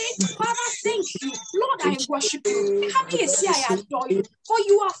 Father, thank you. Lord, I worship you. I adore you. For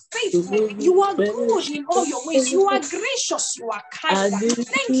you are faithful. You are good in all your ways. You are gracious. You are kind.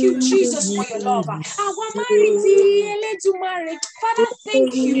 Thank you, Jesus, for your love. Father,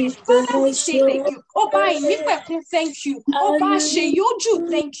 thank you. Father, we say thank you. Oba thank you. Oba Sheyoju,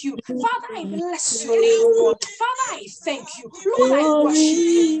 thank you. Father, I bless your name, God. Father, I thank you. Lord, I worship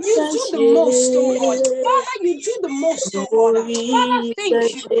you. You do the most, oh Lord. Father, you do the most, oh God. Father,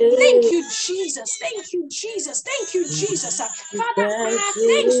 thank you. Thank you, Jesus. Thank you, Jesus. Thank you, Jesus. Father, our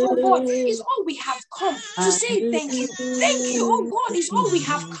thanks, oh God, is all we have come to say thank you. Thank you, oh God, is all we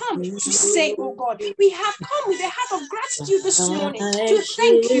have come to say, oh God. We have come with a heart of gratitude this morning to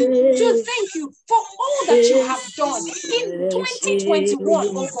thank you for all that you have done in 2021,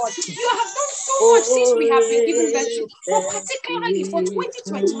 oh God. You have done so much since we have been given birth to, but particularly for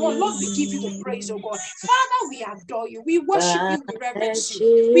 2021, Lord, we give you the praise, oh God. Father, we adore you, we worship you, we reverence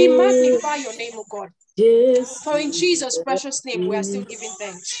you, we magnify your name, oh God. For in Jesus' precious name, we are still giving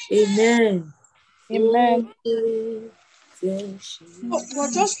thanks. Amen. Amen. So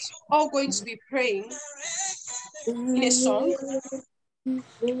we're just all going to be praying in a song.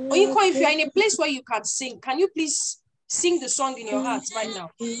 Oyinko, if you are in a place where you can sing, can you please sing the song in your heart right now?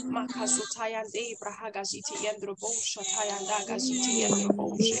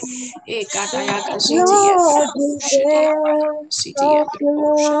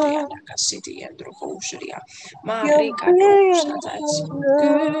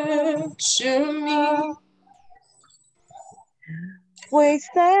 Good to me. We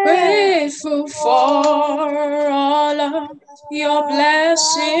stand Grateful for all of your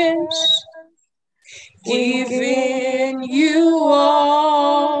blessings, giving you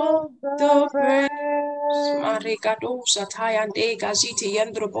all the praise. Marigadosa Tayande Gaziti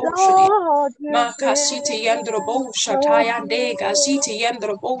Yendroboshadi. Makasiti Yendrobosha Tayande Gaziti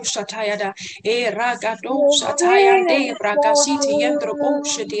Yendrobosha Tayada. E Ragadosa Tayande Bragasiti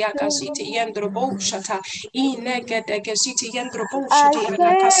Yendroboshadi Agaziti Yendroboshata. Inegede Gaziti Yendroboshadi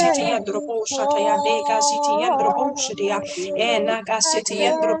Agakasiti Yendrobosha Tayande Gaziti Yendroboshadia. E Nagasiti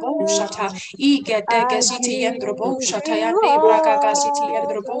Yendroboshata. Igede Gaziti Yendroboshata Yande Bragagaziti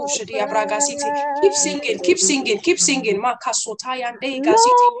Yendroboshadia Bragasiti. Keep singing, keep singing, keep singing. Makasotayande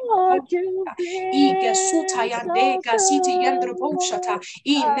Gaziti Igesutayande Gaziti Yendroboshata.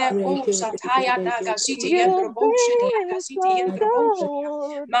 Ineko Zataya da Gaziti Yendroboshadi Gaziti Yendroboshadi.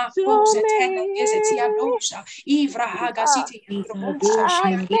 Makose Tene Gezetia Dosha. Ivra Hagaziti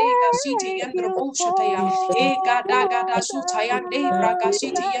Yendroboshadi. Gaziti Yendroboshata. Ega Daga Sutayande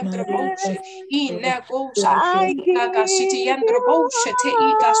Bragaziti Yendroboshadi. Ineko Gaziti Yendroboshate.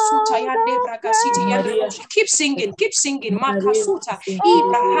 Iga Sutayande Bragaziti Yendroboshadi. Keep singing. Makasuta.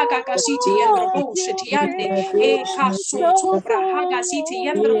 Ibrahaga Gaziti Yendroboshati Yande. Eka Soto Brahagaziti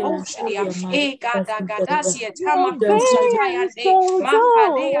Yendroboshadia. Ega Dagadazia Tamakusa Tayande.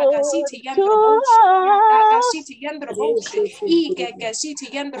 Makadea Gaziti Yendroboshati. Gaziti Yendroboshe. Ige Gaziti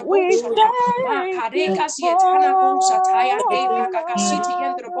Yendroboshata. Makadega Zietana Gosa Tayande Bragagaziti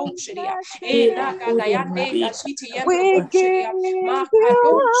Yendroboshadia. Nagadayande Gaziti Yendroboshadia.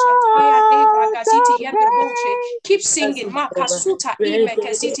 Makadosha Tayande Bragaziti Yendroboshe. Keep singing. Makasuta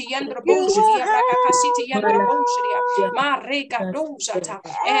imekaziti yendroboshe dia brakakasiti yendroboshe dia marega dozata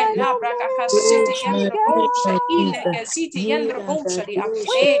na brakakasiti yendroboshe inegaziti yendroboshe dia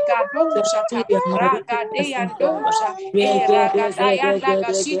ega dozata raga de andoza raga dayanda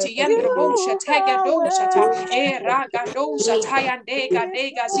gaziti yendroboshe tega dozata raga dozata yandega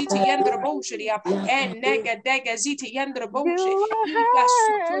dega ziti yendroboshe dia nega dega ziti yendroboshe iga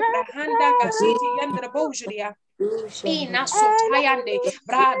sutu brahanda gaziti yendroboshe dia Ina sotayande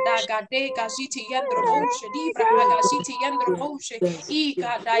brada gade gaziti yendroboshe libra hagaziti yendroboshe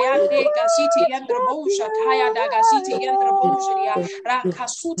iga dayande gaziti yendroboshe taya da gaziti yendroboshe ya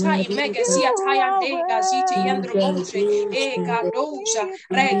rakasuta imegezia tayande gaziti yendroboshe ega doja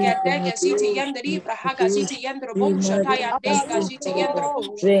rega de gaziti yendribra hagaziti yendroboshe tayande gaziti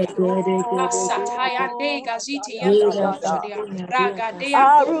yendroboshe Asatayande gaziti yendroboshe raga de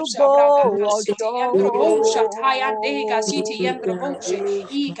andoza braga gaziti yendroboshe tayande gaziti yendroboshe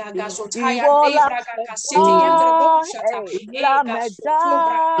iga gazotayande braga gaziti yendroboshe ta ega soto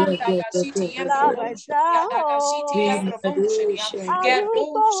brahanda gaziti yendroboshe yada gaziti yendroboshe ya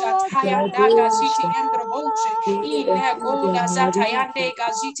gedoza tayanda gaziti yendroboshe inego gazatayande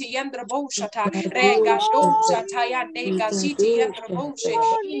gaziti yendroboshe ta rega doza tayande gaziti yendroboshe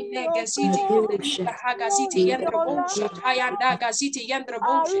inegaziti yendribra hagaziti yendroboshe tayanda gaziti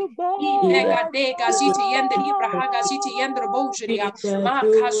yendroboshe inega de gaziti yendri brahaga ziti yendra bojeria.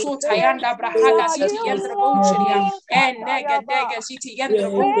 Makaso tayanda brahaga ziti yendra bojeria. Nega dega ziti yendra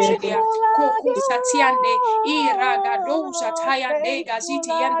bojeria. Koku satiande. Iraga doza tayande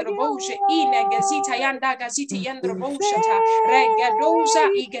gaziti yendra boje. Inega zita yanda gaziti yendra bojata. Rega doza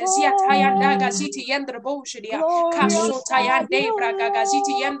igazia tayanda gaziti yendra bojeria. Kaso tayande braga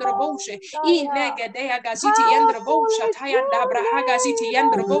gaziti yendra boje. Inega dea gaziti yendra boja tayanda brahaga ziti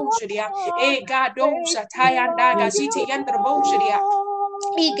yendra bojeria. E gadoza tayanda gaziti yendra bojeria.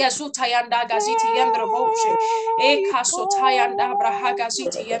 Igazutayanda gaziti yendra boje. E kasotayanda brahaga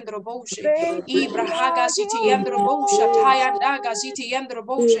ziti yendra boje. Ibrahaga ziti yendra boja tayanda gaziti yendra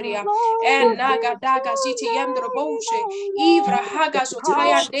bojeria. En naga daga ziti yendra boje. Ibrahaga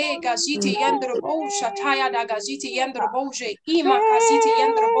zotayande gaziti yendra boja tayanda gaziti yendra boje. Ima gaziti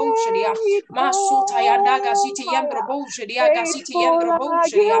yendra bojeria. Masutayanda gaziti yendra bojeria gaziti yendra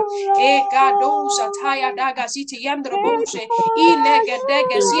bojeria. E gadoza tayanda gaziti yendra boje. Inege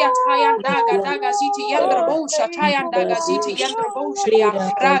Gezia Tayandaga Daga Ziti Yendrabo Shatayandaga Ziti Yendrabo Sharia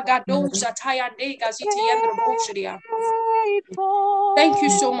Ragadoza Tayandega Ziti Yendrabo Sharia. Thank you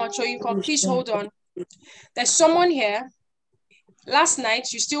so much, Oyinka. Please hold on. There's someone here. Last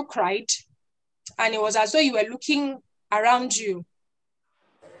night you still cried, and it was as though you were looking around you.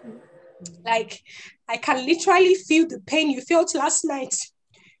 Like, I can literally feel the pain you felt last night.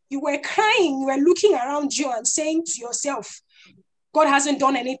 You were crying, you were looking around you and saying to yourself, God hasn't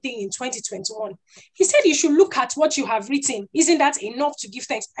done anything in 2021. He said you should look at what you have written. Isn't that enough to give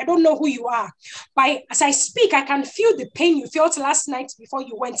thanks? I don't know who you are, but as I speak, I can feel the pain you felt last night before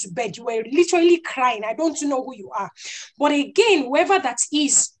you went to bed. You were literally crying. I don't know who you are. But again, whoever that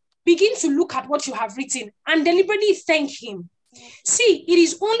is, begin to look at what you have written and deliberately thank him. See, it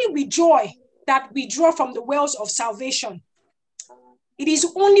is only with joy that we draw from the wells of salvation. It is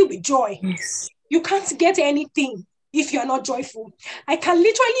only with joy. Yes. You can't get anything if you're not joyful. I can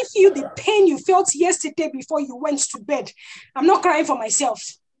literally feel the pain you felt yesterday before you went to bed. I'm not crying for myself.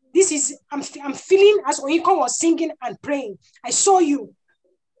 I'm feeling as Oyinka was singing and praying. I saw you.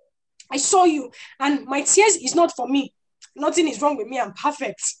 And my tears is not for me. Nothing is wrong with me. I'm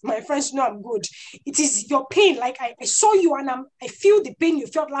perfect. My friends know I'm good. It is your pain. Like I saw you and I feel the pain you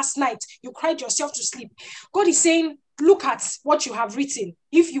felt last night. You cried yourself to sleep. God is saying, look at what you have written.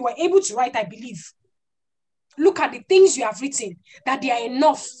 If you were able to write, I believe. Look at the things you have written, that they are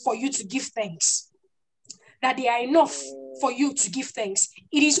enough for you to give thanks. That they are enough for you to give thanks.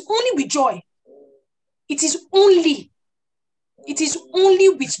 It is only with joy. It is only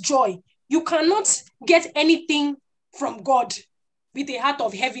with joy. You cannot get anything from God with a heart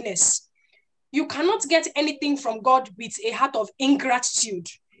of heaviness. You cannot get anything from God with a heart of ingratitude.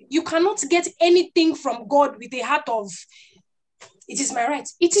 You cannot get anything from God with a heart of, it is my right.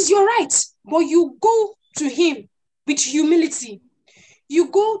 It is your right. But you go to him with humility.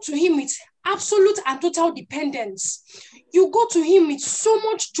 You go to him with absolute and total dependence. You go to him with so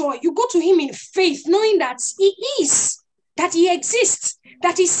much joy. You go to him in faith, knowing that he is, that he exists,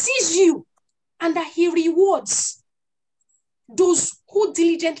 that he sees you, and that he rewards those who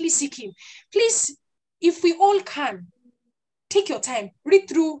diligently seek him. Please, if we all can, take your time, read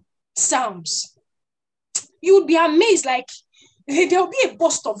through Psalms. You would be amazed, like there will be a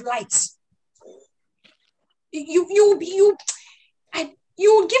burst of light. You will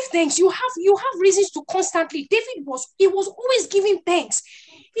give thanks. You have reasons to constantly. David was always giving thanks,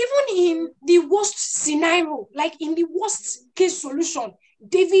 even in the worst scenario, like in the worst case solution.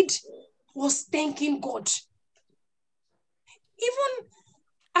 David was thanking God. Even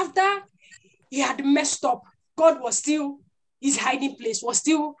after he had messed up, God was still his hiding place, was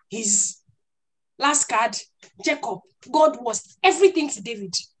still his last card. Jacob, God was everything to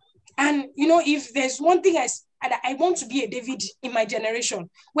David. And if there's one thing I want to be a David in my generation,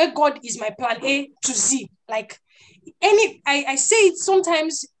 where God is my plan A to Z. Like I say it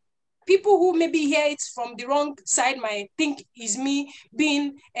sometimes, people who maybe hear it from the wrong side might think is me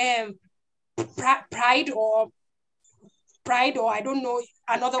being pride or I don't know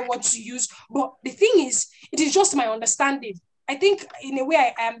another word to use. But the thing is, it is just my understanding. I think in a way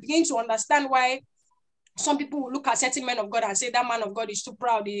I am beginning to understand why some people will look at certain men of God and say that man of God is too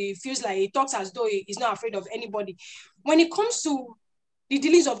proud. He feels like he talks as though he's not afraid of anybody. When it comes to the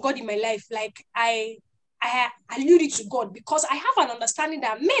dealings of God in my life, like I allude it to God because I have an understanding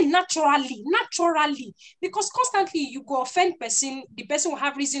that men naturally, because constantly you go offend person, the person will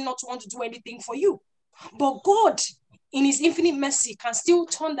have reason not to want to do anything for you. But God, in his infinite mercy, can still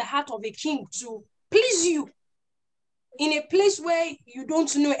turn the heart of a king to please you. In a place where you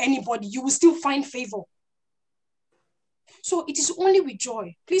don't know anybody, you will still find favor. So it is only with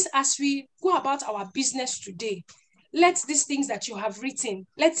joy. Please, as we go about our business today, let these things that you have written,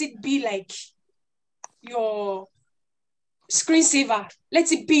 let it be like your screensaver.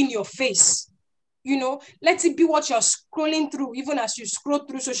 Let it be in your face. Let it be what you're scrolling through. Even as you scroll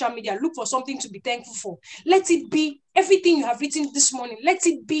through social media, look for something to be thankful for. Let it be everything you have written this morning. Let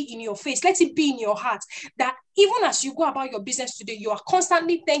it be in your face. Let it be in your heart, that even as you go about your business today, you are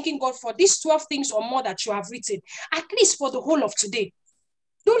constantly thanking God for these 12 things or more that you have written, at least for the whole of today.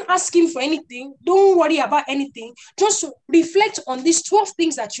 Don't ask him for anything. Don't worry about anything. Just reflect on these 12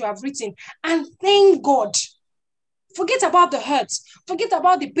 things that you have written and thank God. Forget about the hurts. Forget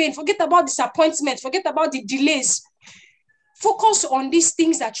about the pain. Forget about disappointment. Forget about the delays. Focus on these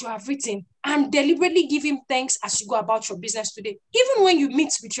things that you have written and deliberately give him thanks as you go about your business today. Even when you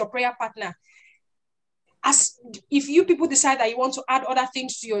meet with your prayer partner, as if you people decide that you want to add other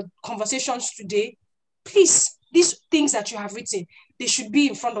things to your conversations today, please, these things that you have written, they should be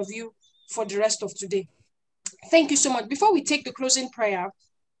in front of you for the rest of today. Thank you so much. Before we take the closing prayer,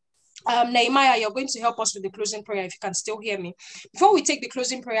 Nehemiah, you're going to help us with the closing prayer if you can still hear me. Before we take the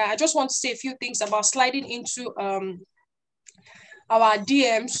closing prayer, I just want to say a few things about sliding into our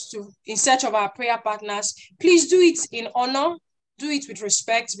DMs in search of our prayer partners. Please do it in honor, do it with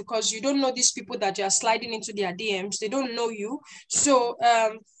respect, because you don't know these people that you are sliding into their DMs. They don't know you. So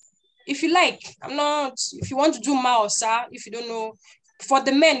if you like, if you want to do ma or sa, if you don't know, for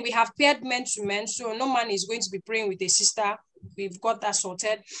the men, we have paired men to men. So no man is going to be praying with a sister. We've got that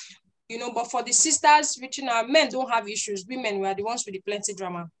sorted. But for the sisters reaching out, men don't have issues. Women, we are the ones with the plenty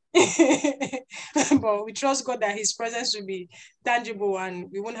drama. But we trust God that his presence will be tangible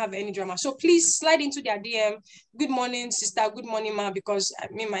and we won't have any drama. So please slide into their DM. Good morning, sister. Good morning, ma. Because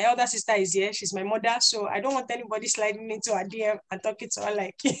my elder sister is here. She's my mother. So I don't want anybody sliding into her DM and talking to her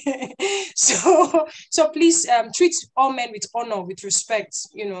like. So please treat all men with honor, with respect,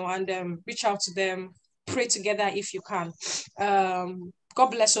 and reach out to them. Pray together if you can. God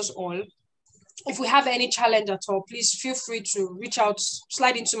bless us all. If we have any challenge at all, please feel free to reach out,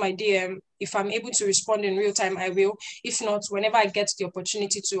 slide into my DM. If I'm able to respond in real time, I will. If not, whenever I get the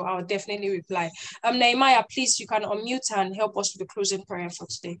opportunity to, I'll definitely reply. Nehemiah, please, you can unmute and help us with the closing prayer for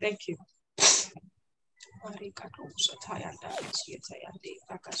today. Thank you.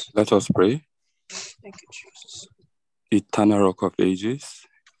 Let us pray. Thank you, Jesus. Eternal Rock of Ages,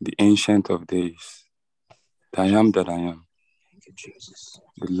 the Ancient of Days, the I am that I am. Thank you, Jesus.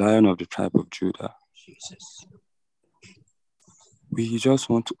 The Lion of the tribe of Judah. Jesus. We just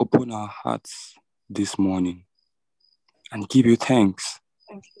want to open our hearts this morning and give you thanks.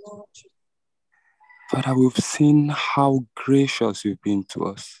 Thank you, Lord. Father, we've seen how gracious you've been to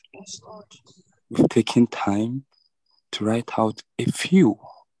us. Yes, Lord. We've taken time to write out a few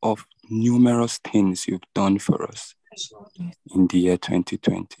of numerous things you've done for us in the year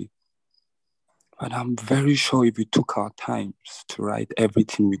 2020. But I'm very sure if we took our times to write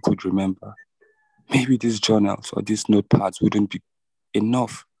everything we could remember, maybe these journals or these notepads wouldn't be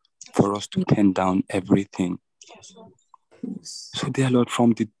enough for us to pen down everything. So dear Lord,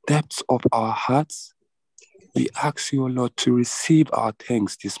 from the depths of our hearts, we ask you, Lord, to receive our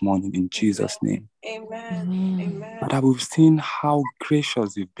thanks this morning in Jesus' name. Amen. Amen. But we've seen how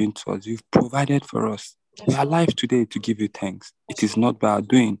gracious you've been to us. You've provided for us. We are alive today to give you thanks. It is not by our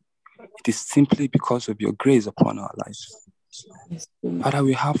doing. It is simply because of your grace upon our lives. Father,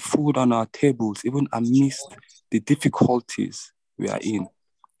 we have food on our tables, even amidst the difficulties we are in.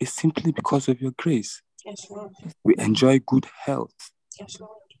 It's simply because of your grace. We enjoy good health.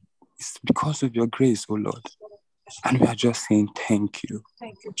 It's because of your grace, O Lord. And we are just saying thank you.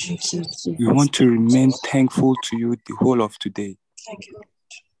 Thank you, Jesus. We want to remain thankful to you the whole of today. Thank you.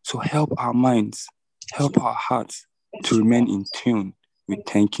 So help our minds, help our hearts to remain in tune with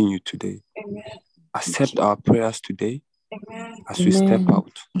thanking you today. Amen. Accept our prayers today. Amen. As we step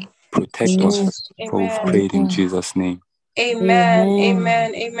out. Protect us, for we've prayed in Jesus' name. Amen.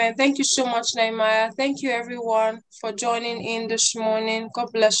 Amen. Amen. Thank you so much, Nehemiah. Thank you, everyone, for joining in this morning.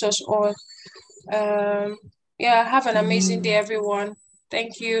 God bless us all. Have an amazing day, everyone.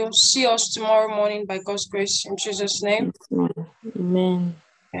 Thank you. See us tomorrow morning by God's grace in Jesus' name. Amen.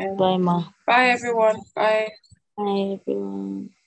 Bye, ma. Bye, everyone. Bye. Bye, everyone.